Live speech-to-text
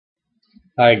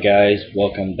Hi guys,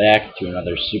 welcome back to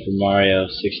another Super Mario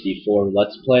 64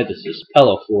 Let's Play. This is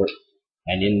Fort,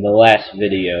 and in the last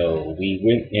video we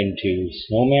went into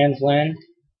Snowman's Land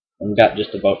and got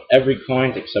just about every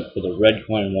coin except for the red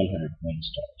coin and 100 coin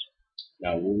stars.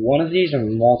 Now one of these are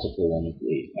multiple ones, I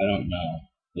believe. I don't know.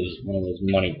 It's one of those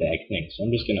money bag things, so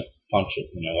I'm just gonna punch it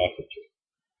when I walk up to it.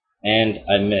 And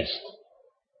I missed.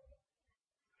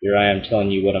 Here I am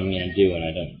telling you what I'm gonna do and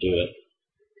I don't do it.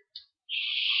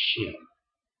 Shit.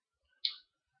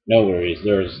 No worries,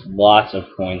 there's lots of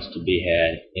coins to be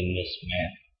had in this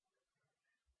map.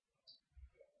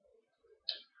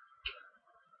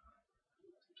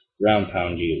 Ground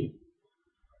pound you.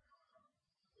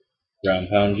 Ground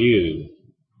pound you.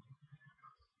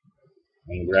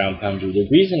 And ground pound you. The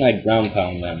reason I ground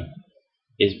pound them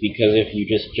is because if you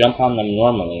just jump on them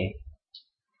normally,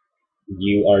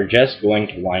 you are just going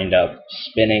to wind up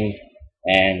spinning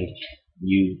and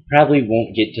you probably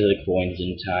won't get to the coins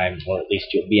in time, or at least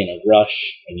you'll be in a rush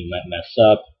and you might mess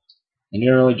up. And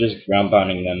really just ground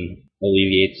pounding them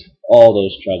alleviates all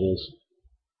those troubles.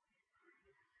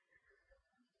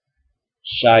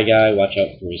 Shy Guy, watch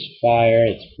out for his fire,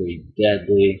 it's pretty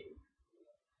deadly.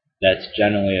 That's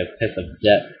generally a pit of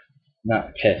death,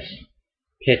 not pith,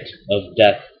 pit of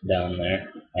death down there.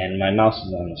 And my mouse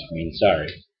is on the screen,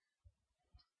 sorry.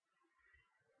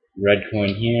 Red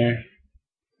coin here.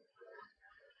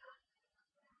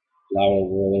 Flower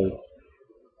roller.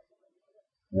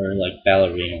 Or like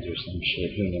ballerinas or some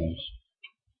shit, who knows.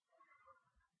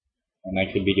 And I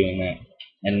could be doing that.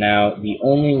 And now, the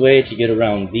only way to get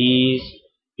around these,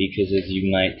 because as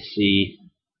you might see,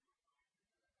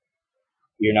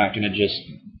 you're not going to just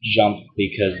jump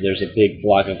because there's a big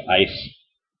block of ice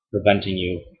preventing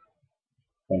you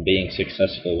from being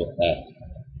successful with that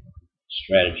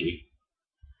strategy.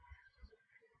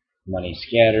 Money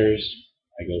scatters,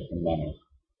 I go for money.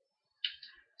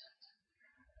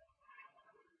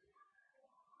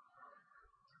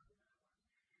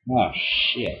 Oh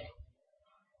shit.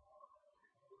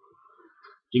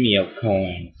 Give me your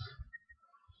coins.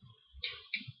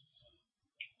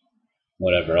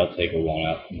 Whatever, I'll take a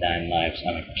 1-up. 9 lives.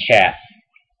 I'm a cat.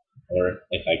 Or,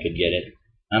 if I could get it,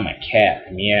 I'm a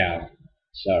cat. Meow.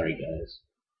 Sorry, guys.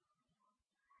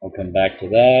 I'll come back to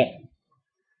that.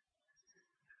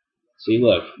 See,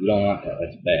 look, you don't want that.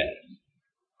 That's bad.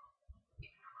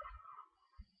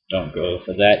 Don't go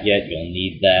for that yet. You'll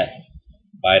need that.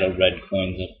 Vital red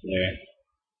coins up there.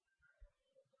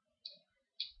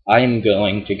 I am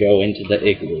going to go into the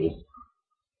igloo.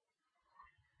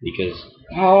 Because,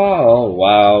 oh,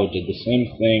 wow, did the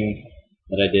same thing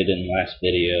that I did in the last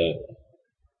video.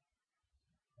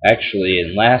 Actually,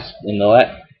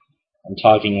 I'm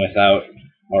talking without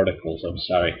articles, I'm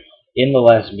sorry. In the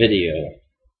last video,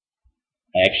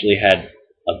 I actually had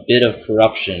a bit of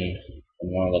corruption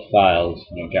in one of the files,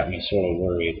 and it got me sort of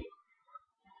worried.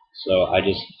 So I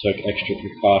just took extra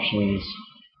precautions,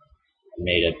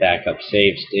 made a backup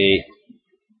save state.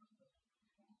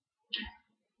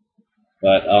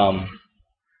 But,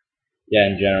 yeah,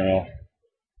 in general,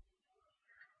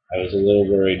 I was a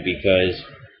little worried because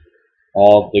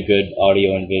all the good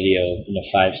audio and video in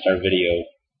the 5-star video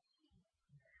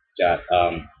got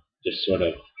just sort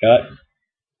of cut.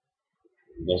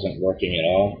 It wasn't working at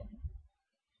all.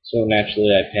 So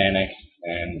naturally I panicked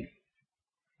and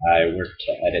I worked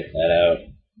to edit that out.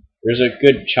 There's a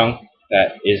good chunk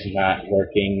that is not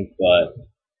working, but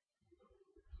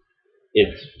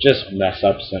it's just mess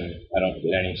ups and I don't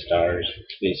get any stars.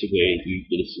 Basically, you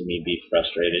get to see me be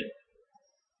frustrated,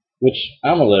 which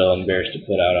I'm a little embarrassed to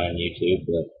put out on YouTube,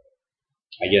 but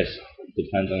I guess it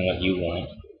depends on what you want.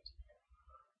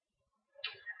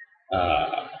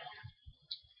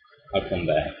 I'll come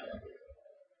back.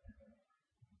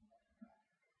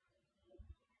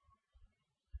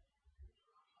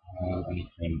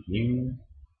 Anything here?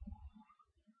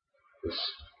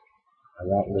 I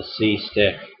want the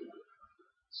C-stick.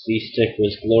 C-stick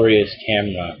was Gloria's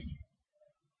camera.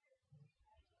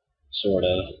 Sort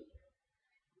of.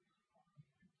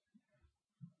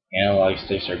 Analog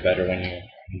sticks are better when you're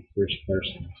in first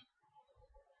person.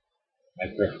 I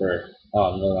prefer...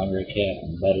 Oh, I'm no longer a cat.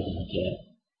 I'm better than a cat.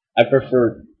 I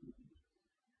prefer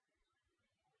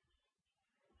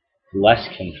less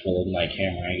control of my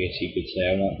camera, I guess you could say.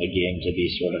 I want the game to be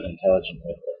sort of intelligent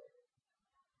with it.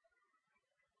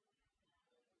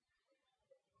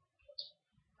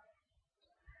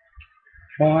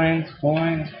 Coins,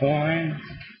 coins, coins.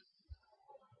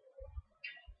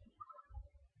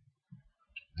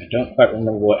 I don't quite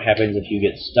remember what happens if you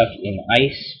get stuck in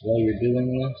ice while you're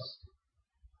doing this.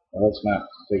 Well, let's not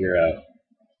figure out.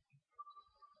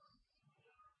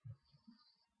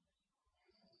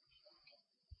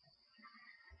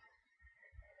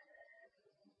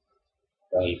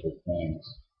 valuable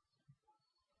coins.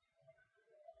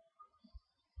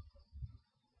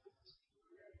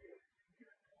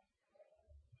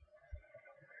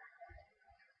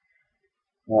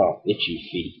 Oh, itchy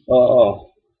feet. Oh.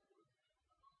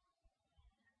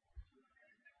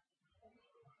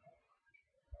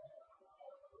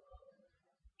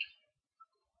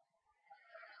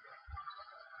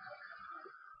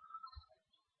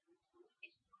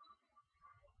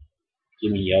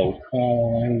 Give me yo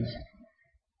coins.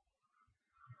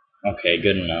 Okay,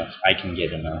 good enough. I can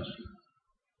get enough.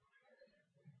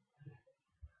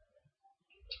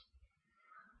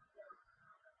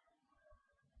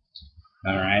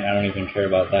 Alright, I don't even care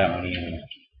about that one either.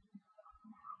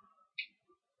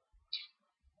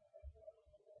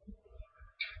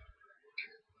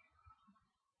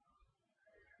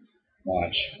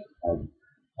 Watch. I'll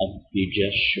be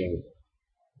just short.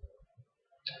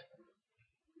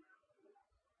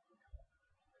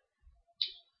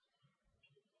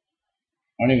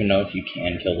 I don't even know if you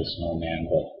can kill the snowman,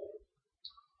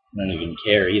 but I don't even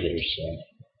care either, so.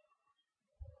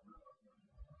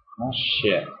 Oh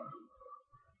shit.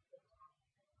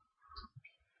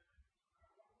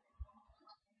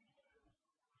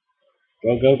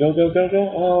 Go, go, go, go, go,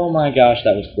 go. Oh my gosh,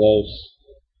 that was close.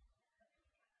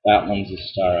 That one's a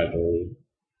star, I believe.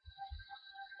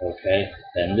 Okay,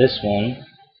 then this one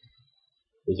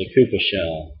is a Koopa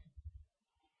shell.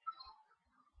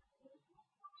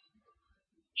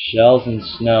 Shells and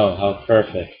snow, how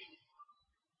perfect.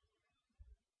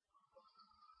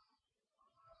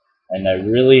 And I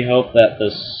really hope that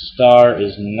the star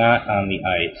is not on the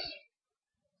ice.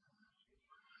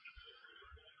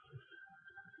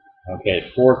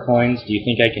 Okay, 4 coins. Do you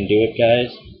think I can do it,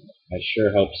 guys? I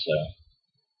sure hope so.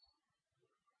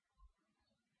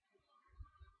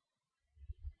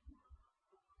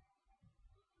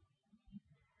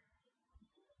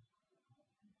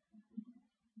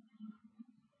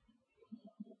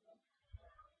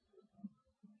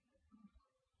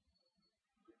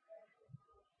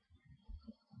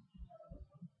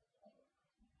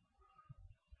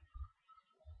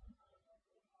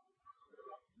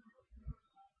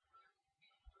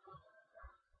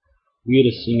 You get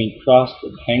to see me cross the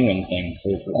penguin thing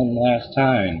for one last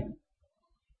time.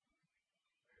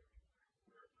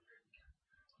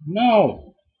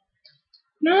 No!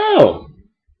 No!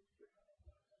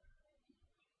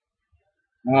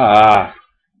 Ah,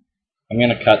 I'm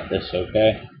gonna cut this,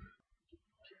 okay?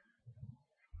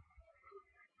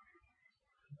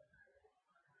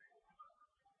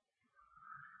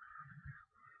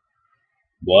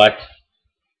 What?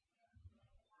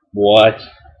 What?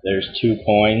 There's 2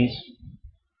 coins?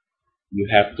 You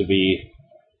have to be...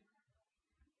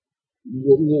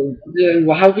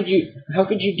 How could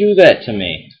you do that to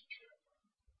me?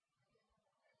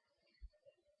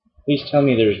 Please tell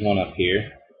me there's one up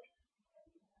here.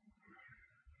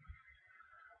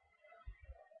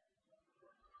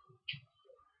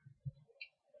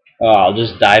 Oh, I'll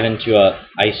just dive into a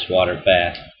ice water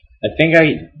bath. I think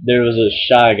there was a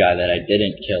shy guy that I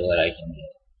didn't kill that I can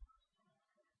get.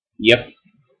 Yep.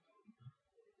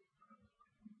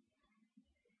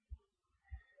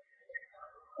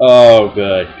 Oh,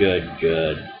 good, good,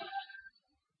 good.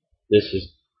 This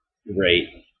is great.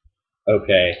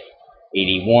 Okay,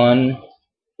 81.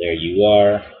 There you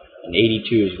are. And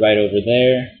 82 is right over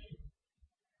there.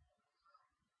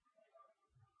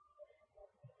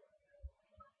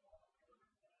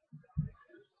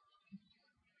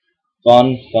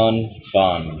 Fun, fun,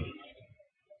 fun.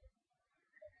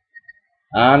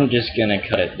 I'm just gonna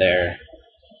cut it there.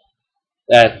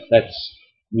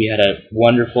 We had a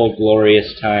wonderful,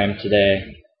 glorious time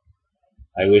today.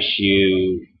 I wish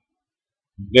you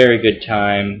very good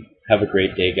time. Have a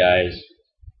great day, guys.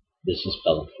 This is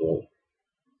Pellet Fort.